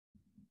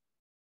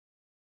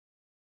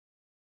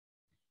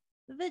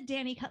the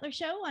Dani Cutler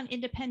Show on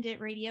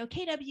independent radio,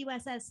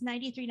 KWSS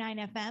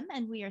 93.9 FM,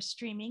 and we are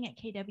streaming at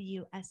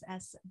kwss.org.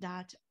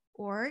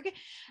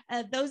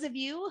 Those of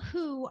you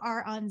who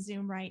are on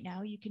Zoom right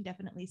now, you can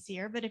definitely see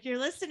her. But if you're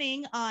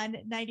listening on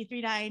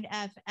 93.9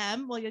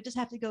 FM, well, you'll just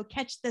have to go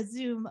catch the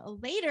Zoom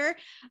later.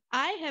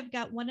 I have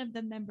got one of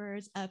the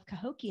members of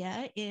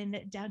Cahokia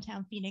in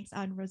downtown Phoenix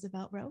on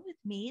Roosevelt Road with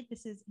me.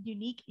 This is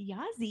Eunique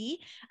Yazzie.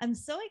 I'm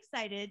so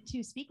excited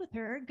to speak with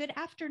her. Good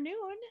afternoon.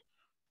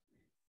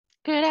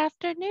 Good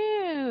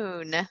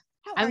afternoon.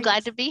 How I'm are you?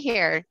 glad to be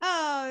here.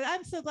 Oh,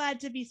 I'm so glad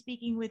to be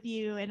speaking with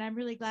you. And I'm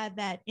really glad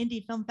that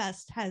Indie Film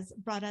Fest has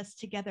brought us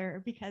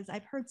together because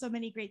I've heard so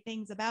many great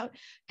things about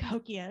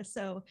Cahokia.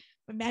 So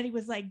when Maddie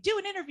was like, do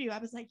an interview, I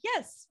was like,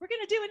 yes, we're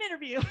going to do an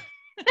interview.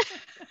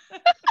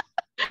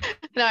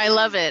 No, I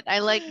love it. I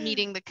like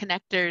meeting the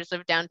connectors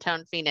of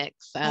downtown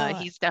Phoenix.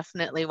 He's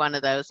definitely one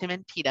of those, him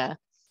and PETA.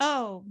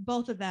 Oh,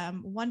 both of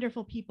them,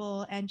 wonderful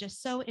people and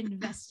just so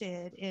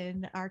invested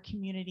in our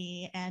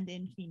community and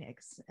in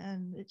Phoenix.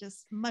 And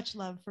just much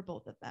love for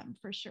both of them,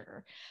 for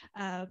sure.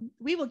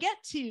 We will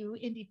get to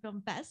Indie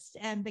Film Fest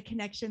and the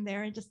connection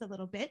there in just a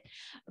little bit,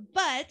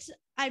 but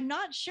I'm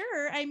not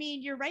sure. I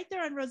mean, you're right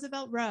there on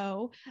Roosevelt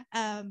Row.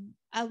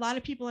 A lot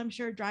of people, I'm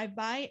sure, drive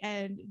by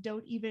and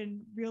don't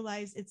even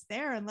realize it's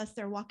there unless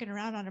they're walking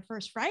around on a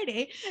first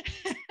Friday.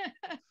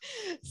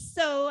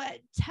 So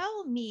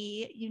tell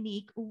me,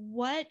 Eunique,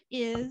 what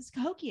is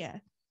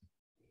Cahokia?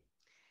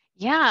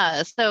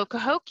 Yeah, so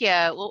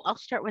Cahokia, well, I'll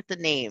start with the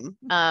name.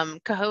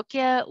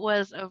 Cahokia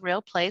was a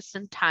real place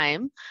and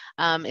time.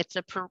 It's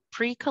a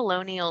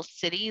pre-colonial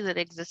city that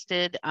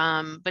existed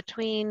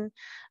between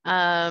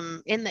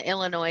in the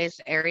Illinois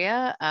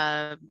area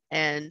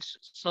and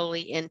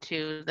slowly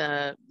into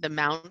the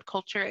mound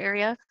culture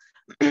area.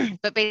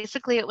 But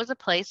basically, it was a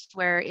place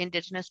where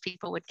Indigenous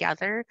people would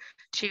gather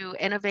to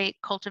innovate,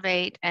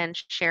 cultivate, and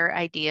share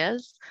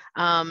ideas.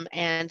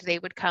 And they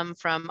would come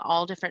from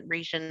all different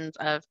regions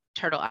of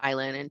Turtle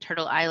Island. And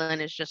Turtle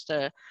Island is just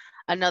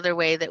another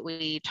way that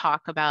we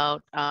talk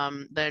about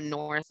the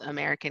North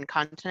American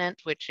continent,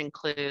 which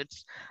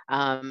includes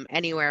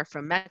anywhere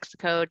from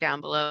Mexico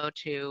down below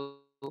to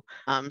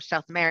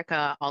South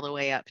America, all the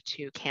way up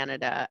to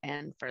Canada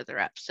and further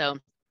up. So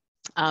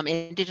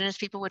Indigenous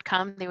people would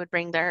come, they would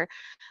bring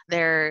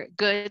their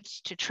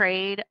goods to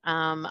trade,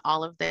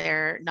 all of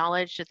their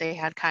knowledge that they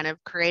had kind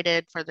of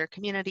created for their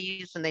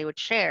communities, and they would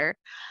share.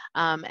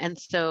 And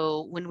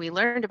so when we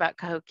learned about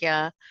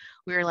Cahokia,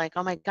 we were like,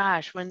 oh my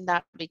gosh, wouldn't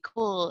that be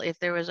cool if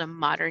there was a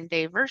modern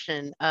day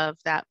version of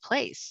that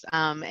place?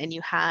 And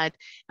you had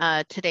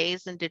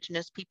today's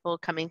Indigenous people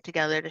coming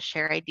together to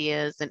share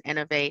ideas and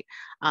innovate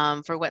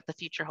for what the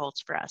future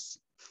holds for us.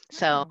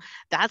 So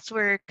that's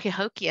where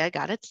Cahokia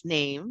got its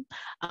name.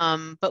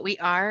 But we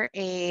are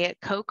a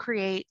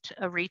co-create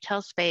a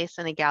retail space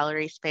and a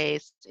gallery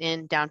space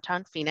in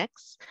downtown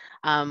Phoenix.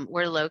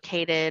 We're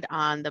located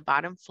on the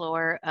bottom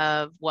floor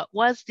of what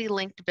was the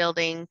Linked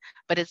building,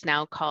 but is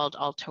now called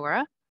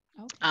Altura.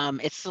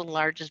 It's the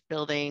largest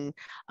building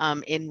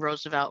in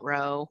Roosevelt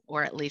Row,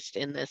 or at least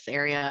in this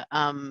area,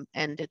 and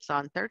it's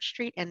on 3rd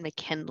Street and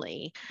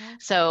McKinley.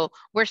 So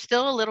we're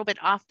still a little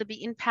bit off the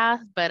beaten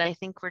path, but I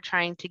think we're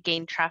trying to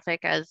gain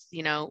traffic as,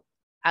 you know,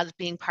 as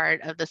being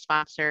part of the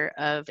sponsor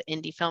of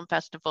Indie Film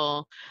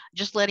Festival,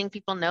 just letting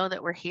people know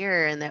that we're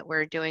here and that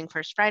we're doing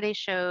First Friday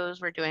shows.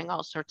 We're doing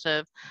all sorts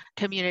of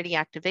community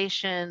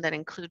activation that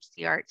includes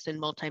the arts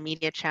and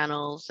multimedia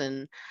channels.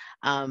 And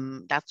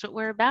that's what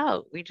we're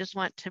about. We just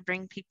want to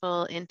bring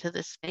people into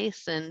this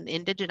space and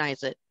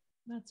indigenize it.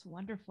 That's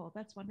wonderful.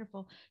 That's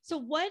wonderful. So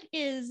what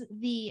is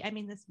I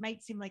mean, this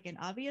might seem like an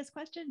obvious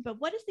question,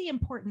 but what is the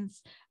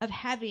importance of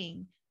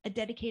having a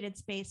dedicated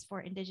space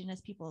for Indigenous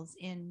peoples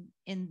in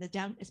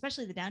the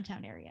especially the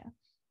downtown area?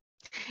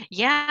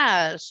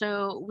 Yeah,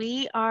 so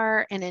we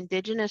are an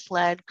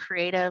Indigenous-led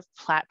creative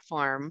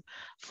platform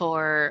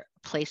for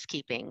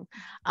placekeeping.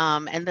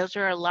 And those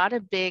are a lot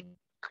of big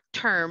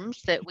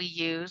terms that we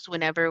use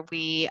whenever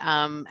we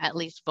at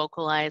least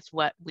vocalize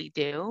what we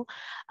do.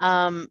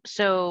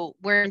 So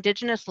we're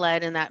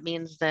Indigenous-led, and that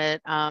means that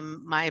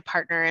my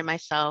partner and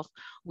myself,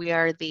 we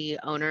are the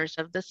owners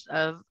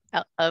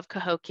of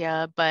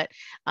Cahokia, but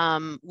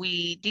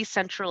we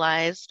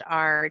decentralized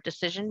our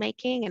decision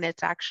making, and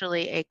it's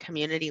actually a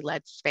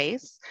community-led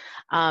space.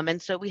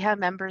 And so we have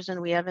members and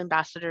we have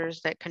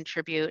ambassadors that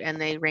contribute, and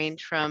they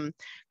range from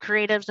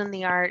creatives in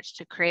the arts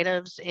to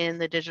creatives in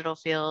the digital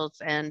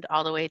fields and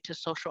all the way to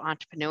social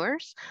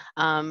entrepreneurs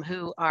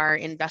who are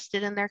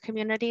invested in their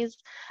communities.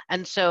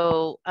 And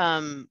so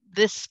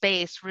this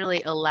space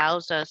really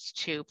allows us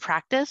to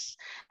practice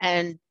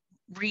and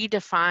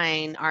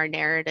redefine our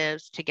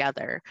narratives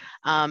together.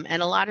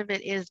 And a lot of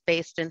it is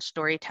based in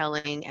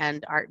storytelling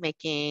and art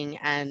making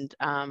and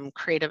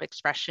creative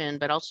expression,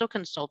 but also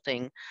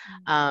consulting.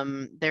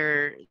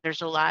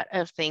 There's a lot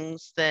of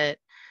things that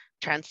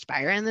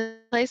transpire in this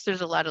place.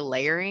 There's a lot of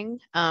layering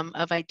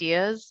of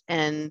ideas,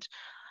 and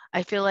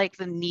I feel like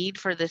the need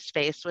for this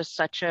space was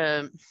such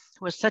a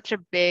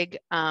big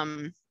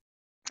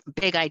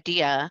big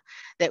idea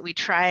that we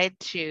tried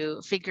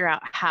to figure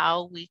out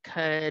how we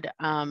could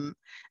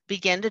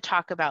begin to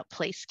talk about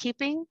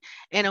placekeeping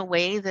in a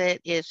way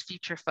that is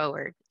future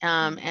forward.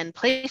 And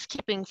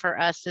placekeeping for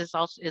us is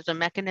a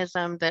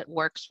mechanism that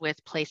works with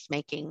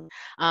placemaking.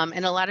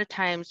 And a lot of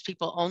times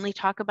people only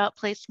talk about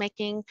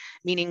placemaking,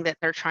 meaning that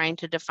they're trying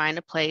to define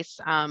a place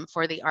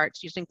for the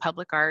arts using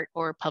public art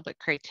or public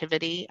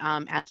creativity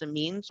as a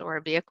means or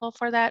a vehicle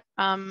for that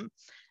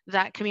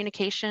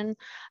communication.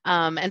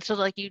 And so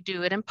like you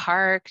do it in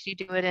parks, you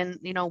do it in,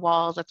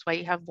 walls. That's why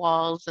you have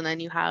walls, and then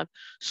you have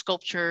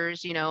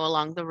sculptures,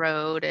 along the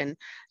road. And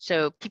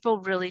so people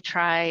really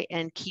try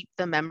and keep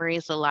the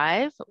memories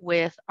alive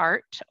with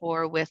art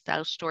or with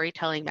those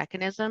storytelling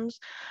mechanisms.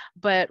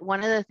 But one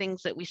of the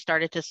things that we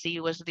started to see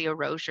was the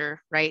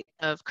erasure, right,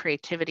 of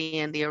creativity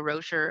and the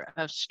erasure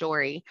of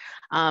story.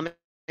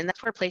 And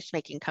that's where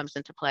placemaking comes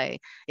into play.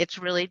 It's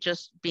really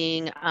just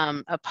being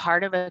a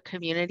part of a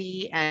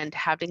community and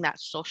having that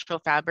social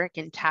fabric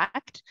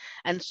intact.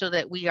 And so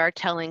that we are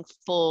telling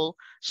full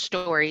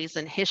stories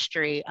and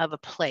history of a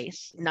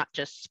place, not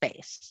just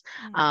space.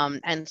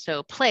 And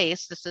so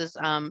place, this is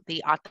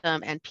the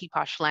O'odham and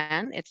Peeposh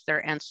land. It's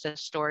their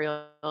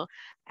ancestral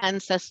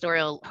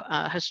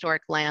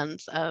historic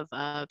lands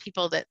of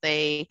people that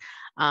they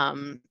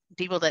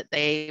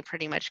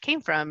pretty much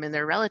came from and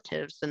their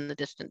relatives in the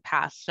distant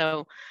past.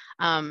 So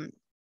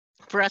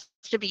for us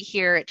to be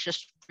here, it's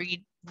just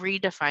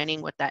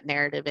redefining what that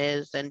narrative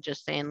is and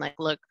just saying like,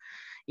 look,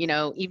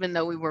 even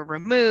though we were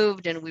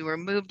removed and we were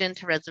moved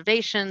into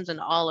reservations and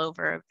all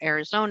over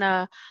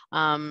Arizona,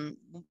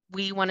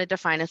 we want to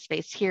define a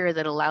space here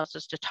that allows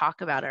us to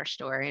talk about our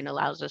story and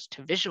allows us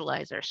to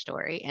visualize our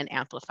story and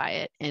amplify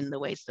it in the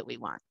ways that we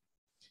want.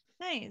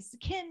 Nice.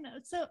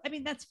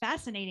 That's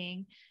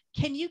fascinating.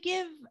 Can you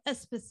give a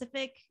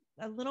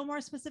little more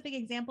specific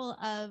example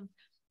of,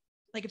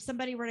 like, if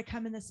somebody were to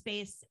come in the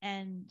space,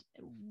 and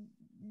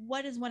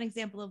what is one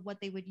example of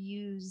what they would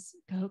use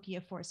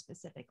Cahokia for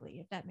specifically,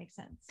 if that makes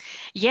sense?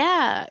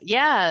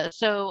 Yeah.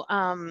 So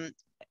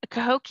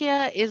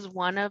Cahokia is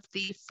one of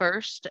the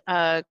first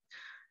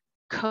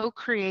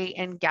co-create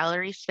and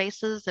gallery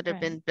spaces that have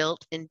been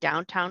built in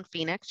downtown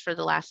Phoenix for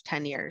the last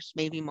 10 years,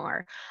 maybe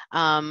more.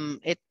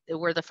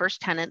 We're the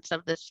first tenants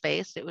of this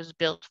space. It was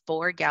built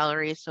for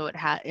galleries, so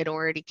it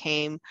already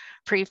came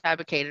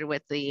prefabricated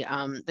with the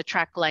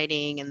track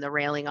lighting and the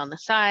railing on the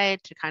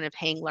side to kind of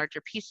hang larger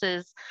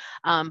pieces.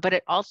 But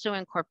it also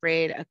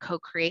incorporated a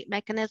co-create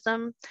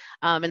mechanism.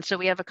 And so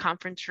we have a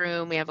conference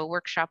room, we have a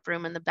workshop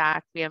room in the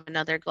back, we have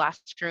another glass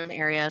room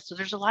area. So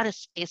there's a lot of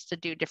space to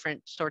do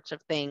different sorts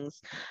of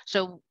things.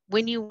 So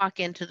when you walk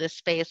into this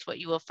space, what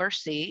you will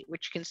first see,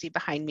 which you can see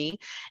behind me,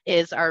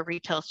 is our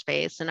retail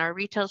space. And our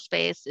retail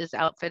space is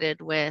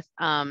outfitted with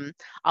all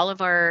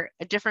of our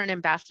different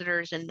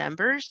ambassadors and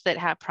members that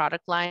have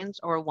product lines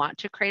or want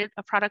to create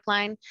a product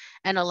line,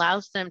 and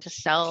allows them to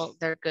sell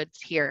their goods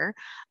here.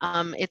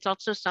 It's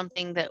also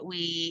something that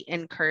we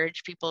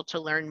encourage people to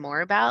learn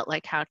more about,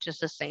 like how to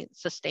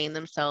sustain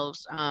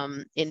themselves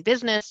in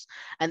business.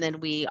 And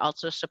then we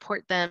also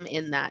support them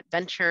in that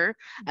venture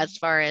as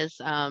far as,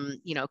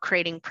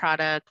 creating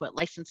product, what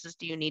licenses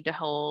do you need to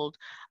hold,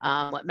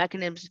 what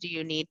mechanisms do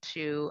you need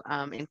to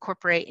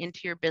incorporate into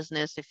your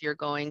business if you're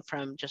going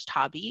from just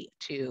hobby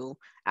to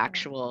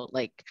actual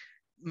like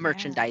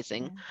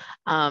merchandising.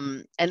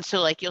 And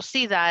so like you'll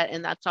see that,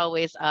 and that's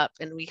always up,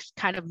 and we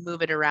kind of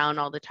move it around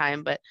all the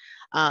time. But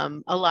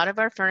a lot of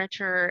our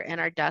furniture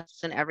and our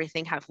desks and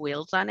everything have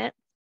wheels on it.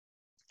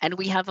 And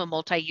we have a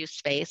multi-use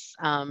space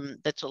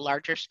that's a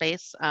larger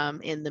space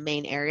in the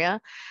main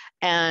area.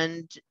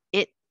 And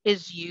it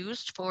is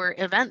used for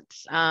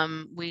events.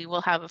 We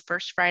will have a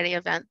First Friday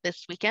event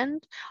this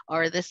weekend,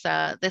 or this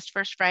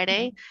First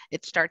Friday.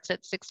 It starts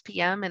at 6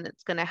 p.m. and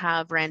it's going to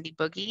have Randy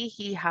Boogie.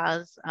 He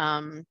has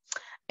an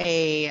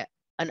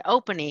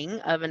opening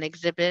of an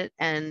exhibit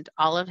and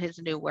all of his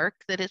new work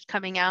that is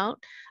coming out.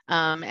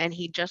 And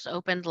he just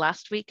opened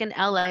last week in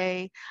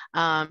LA.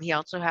 He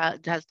also has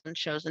done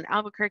shows in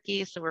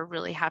Albuquerque, so we're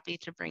really happy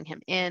to bring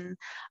him in.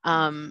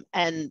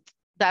 And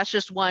that's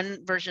just one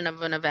version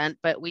of an event,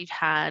 but we've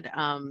had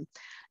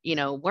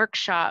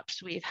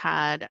workshops, we've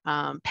had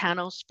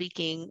panel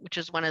speaking, which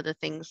is one of the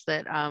things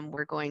that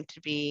we're going to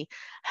be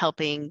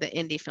helping the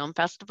Indie Film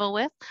Festival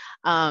with,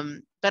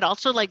 but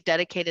also like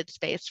dedicated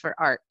space for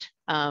art.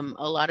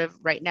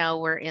 Right now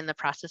we're in the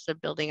process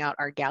of building out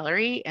our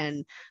gallery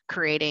and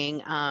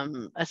creating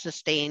a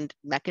sustained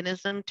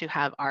mechanism to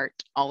have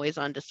art always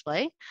on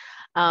display.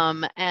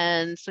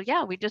 And so,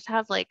 yeah, we just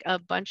have like a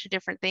bunch of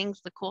different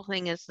things. The cool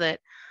thing is that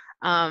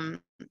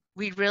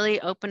we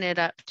really open it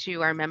up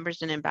to our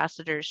members and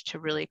ambassadors to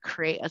really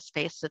create a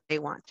space that they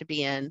want to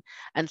be in.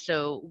 And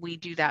so we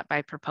do that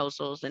by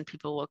proposals, and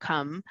people will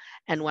come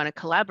and want to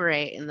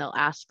collaborate, and they'll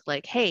ask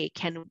like, hey,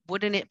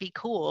 wouldn't it be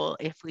cool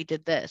if we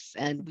did this?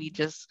 And we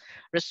just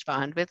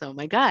respond with, oh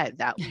my God,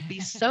 that would be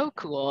so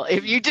cool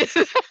if you did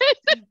that.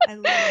 I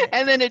love it.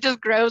 And then it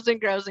just grows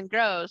and grows and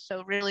grows.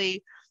 So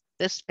really,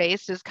 this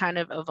space is kind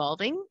of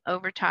evolving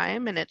over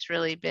time, and it's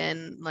really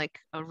been like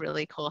a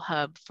really cool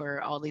hub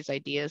for all these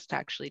ideas to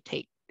actually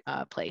take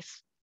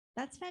place.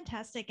 That's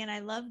fantastic. And I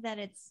love that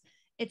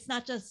it's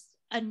not just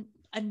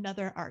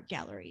another art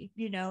gallery.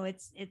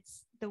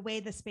 It's the way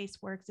the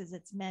space works is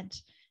it's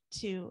meant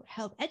to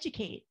help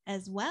educate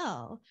as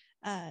well.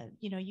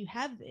 You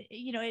have,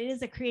 it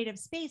is a creative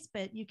space,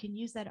 but you can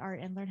use that art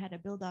and learn how to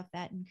build off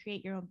that and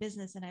create your own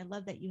business. And I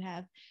love that you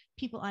have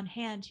people on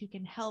hand who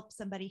can help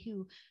somebody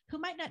who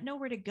might not know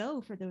where to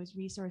go for those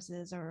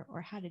resources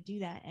or how to do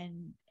that.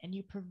 And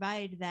you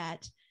provide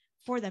that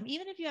for them,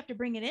 even if you have to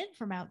bring it in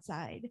from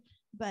outside,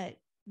 but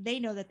they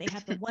know that they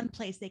have the one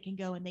place they can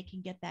go and they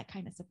can get that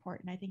kind of support.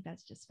 And I think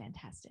that's just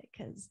fantastic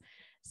because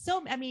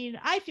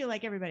I feel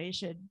like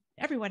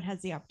everyone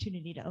has the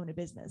opportunity to own a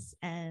business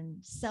and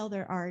sell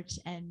their art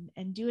and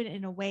do it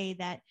in a way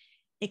that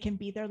it can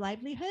be their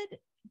livelihood.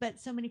 But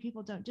so many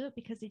people don't do it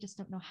because they just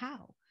don't know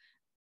how.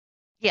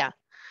 Yeah.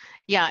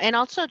 Yeah. And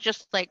also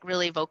just like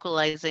really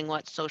vocalizing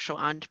what social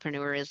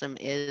entrepreneurism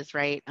is,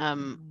 right?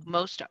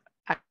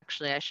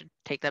 Actually, I should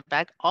take that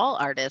back. All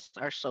artists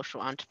are social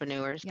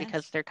entrepreneurs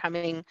because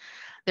Yes.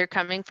 they're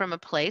coming from a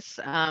place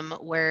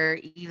where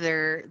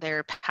either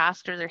their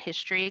past or their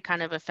history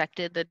kind of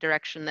affected the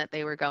direction that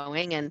they were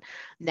going, and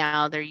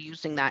now they're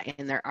using that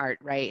in their art,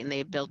 right? And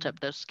they built up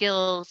those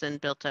skills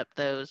and built up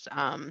those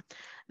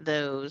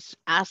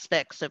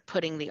aspects of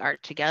putting the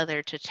art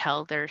together to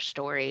tell their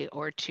story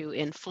or to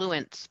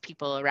influence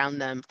people around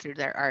them through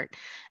their art.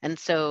 And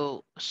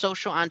so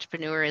social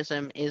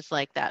entrepreneurism is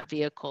like that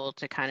vehicle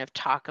to kind of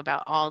talk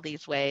about all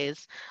these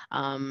ways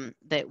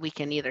that we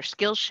can either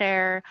skill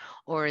share,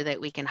 or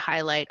that we can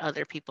highlight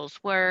other people's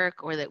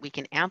work, or that we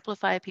can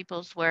amplify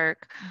people's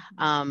work.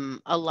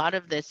 A lot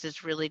of this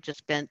is really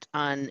just bent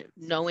on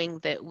knowing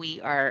that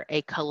we are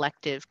a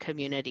collective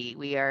community.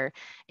 We are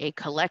a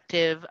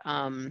collective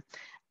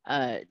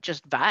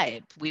just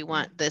vibe. We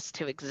want this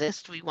to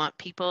exist. We want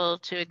people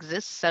to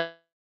exist 7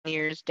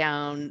 years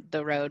down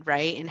the road,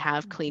 right? And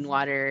have clean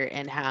water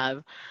and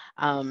have,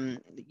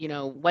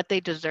 what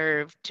they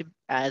deserve to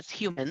as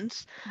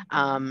humans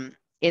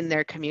in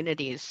their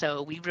communities.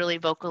 So we really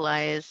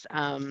vocalize,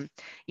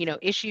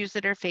 issues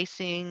that are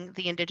facing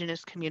the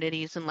indigenous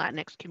communities and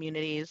Latinx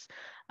communities.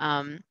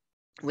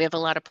 We have a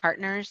lot of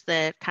partners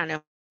that kind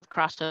of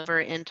cross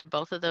over into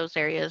both of those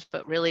areas,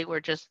 but really we're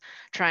just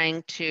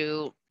trying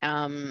to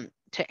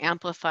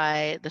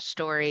amplify the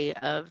story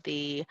of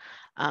the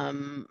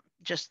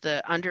just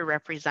the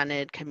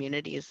underrepresented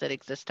communities that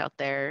exist out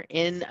there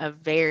in a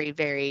very,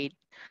 very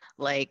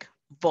like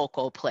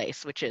vocal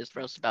place, which is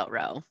Roosevelt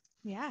Row.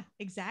 Yeah,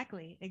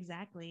 exactly.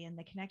 And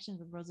the connections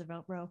with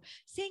Roosevelt Row,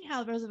 seeing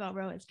how Roosevelt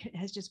Row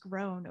has just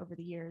grown over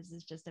the years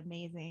is just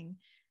amazing.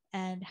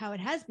 And how it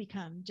has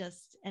become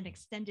just an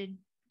extended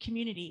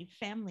community,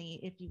 family,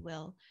 if you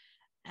will.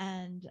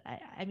 And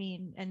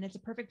and it's a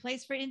perfect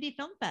place for Indie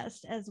Film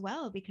Fest as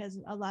well, because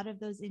a lot of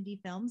those indie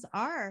films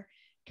are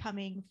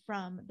coming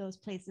from those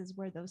places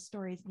where those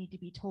stories need to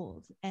be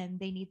told and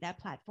they need that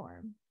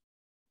platform.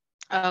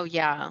 Oh,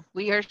 yeah.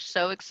 We are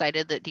so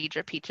excited that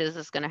Deidre Peaches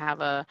is going to have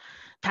a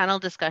panel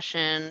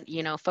discussion,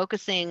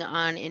 focusing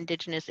on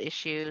Indigenous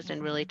issues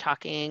and really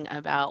talking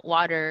about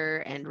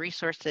water and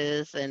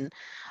resources, and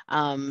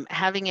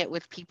having it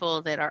with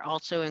people that are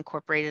also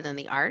incorporated in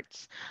the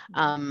arts.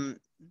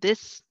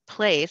 This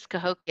place,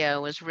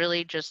 Cahokia, was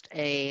really just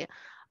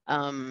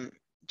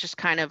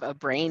kind of a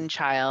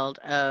brainchild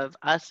of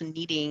us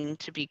needing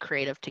to be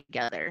creative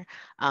together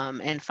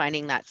and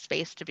finding that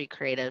space to be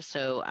creative.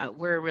 So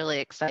we're really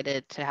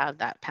excited to have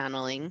that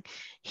paneling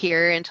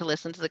here and to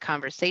listen to the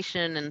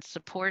conversation and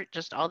support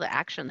just all the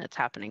action that's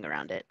happening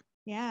around it.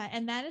 Yeah,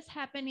 and that is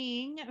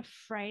happening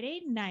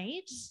Friday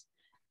night.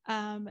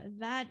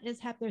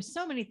 There's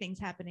so many things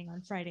happening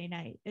on Friday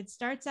night. It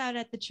starts out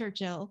at the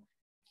Churchill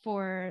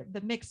for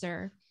the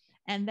mixer.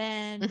 And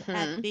then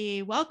at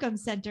the Welcome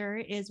Center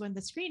is when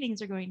the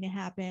screenings are going to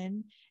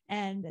happen.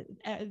 And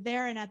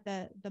there and at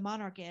the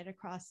Monarch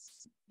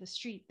across the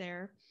street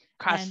there.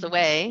 Across the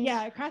way.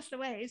 Yeah, across the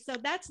way. So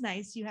that's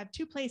nice. You have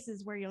two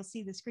places where you'll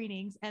see the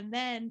screenings. And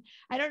then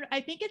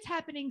I think it's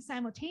happening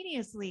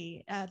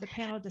simultaneously, the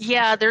panel discussion.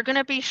 Yeah, they're going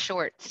to be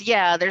shorts.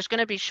 Yeah, there's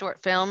going to be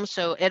short films.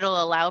 So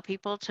it'll allow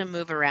people to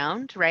move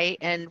around, right?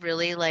 And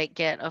really like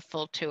get a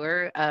full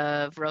tour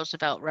of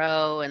Roosevelt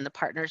Row and the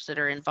partners that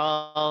are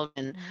involved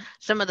and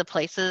some of the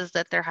places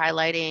that they're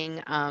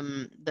highlighting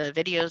the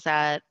videos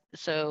at.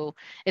 So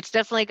it's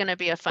definitely going to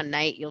be a fun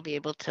night. You'll be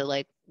able to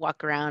like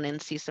walk around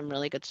and see some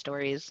really good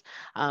stories.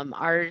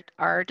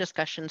 Our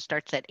discussion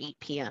starts at 8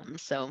 p.m.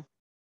 So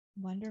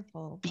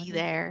wonderful. Be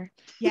there.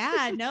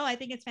 Yeah, no, I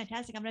think it's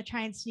fantastic. I'm going to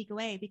try and sneak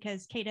away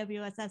because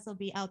KWSS will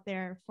be out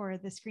there for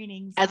the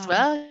screenings as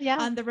well. Yeah,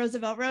 on the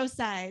Roosevelt Row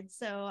side.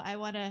 So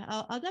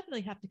I'll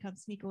definitely have to come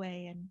sneak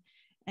away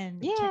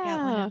and check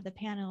out one of the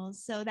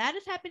panels. So that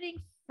is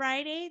happening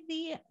Friday,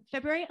 the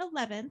February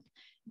 11th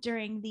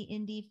during the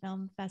Indie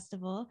Film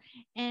Festival.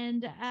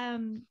 And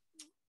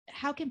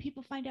how can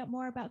people find out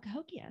more about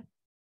Cahokia?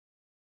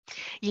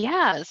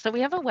 Yeah, so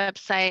we have a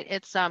website.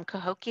 It's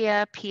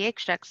Cahokia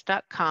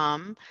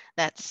PHX.com.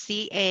 That's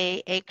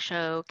CAHOKIA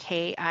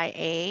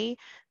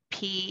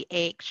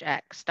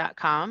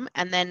PHX.com.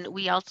 And then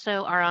we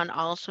also are on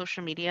all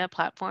social media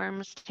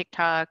platforms,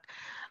 TikTok.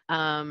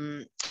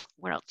 Um,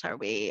 where else are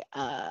we?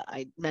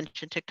 I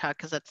mentioned TikTok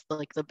because that's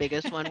like the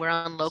biggest one. We're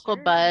on Local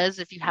Sure. Buzz.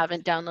 If you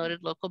haven't downloaded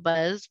Local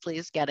Buzz,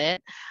 please get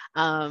it.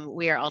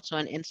 We are also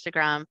on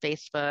Instagram,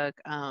 Facebook,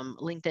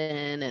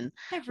 LinkedIn, and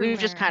we've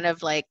just Everywhere. kind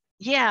of like,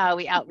 yeah,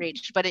 we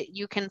outreach, but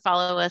you can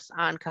follow us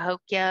on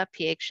Cahokia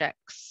PHX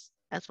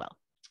as well.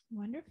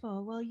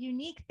 Wonderful. Well,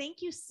 Eunique,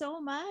 thank you so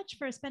much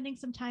for spending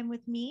some time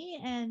with me.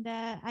 And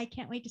I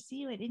can't wait to see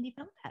you at Indie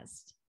Film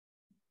Fest.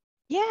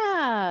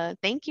 Yeah,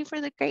 thank you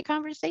for the great Of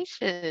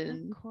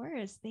conversation.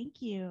 course.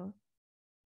 Thank you.